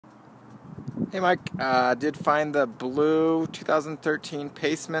Hey Mike, did find the blue 2013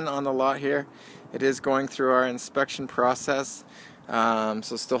 Paceman on the lot here. It is going through our inspection process, so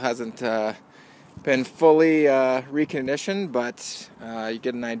still hasn't been fully reconditioned, but you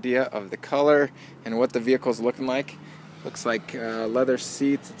get an idea of the color and what the vehicle's looking like. Looks like leather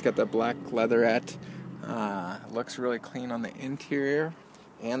seats. It's got the black leatherette. Looks really clean on the interior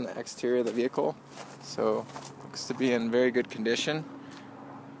and the exterior of the vehicle, so looks to be in very good condition.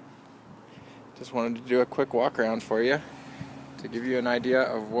 Just wanted to do a quick walk around for you to give you an idea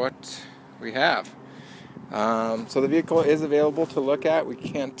of what we have. So the vehicle is available to look at. We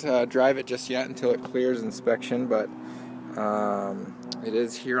can't drive it just yet until it clears inspection, but it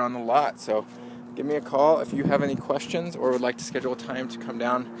is here on the lot. So give me a call if you have any questions or would like to schedule a time to come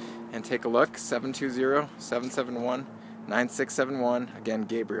down and take a look. 720-771-9671. Again,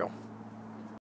 Gabriel.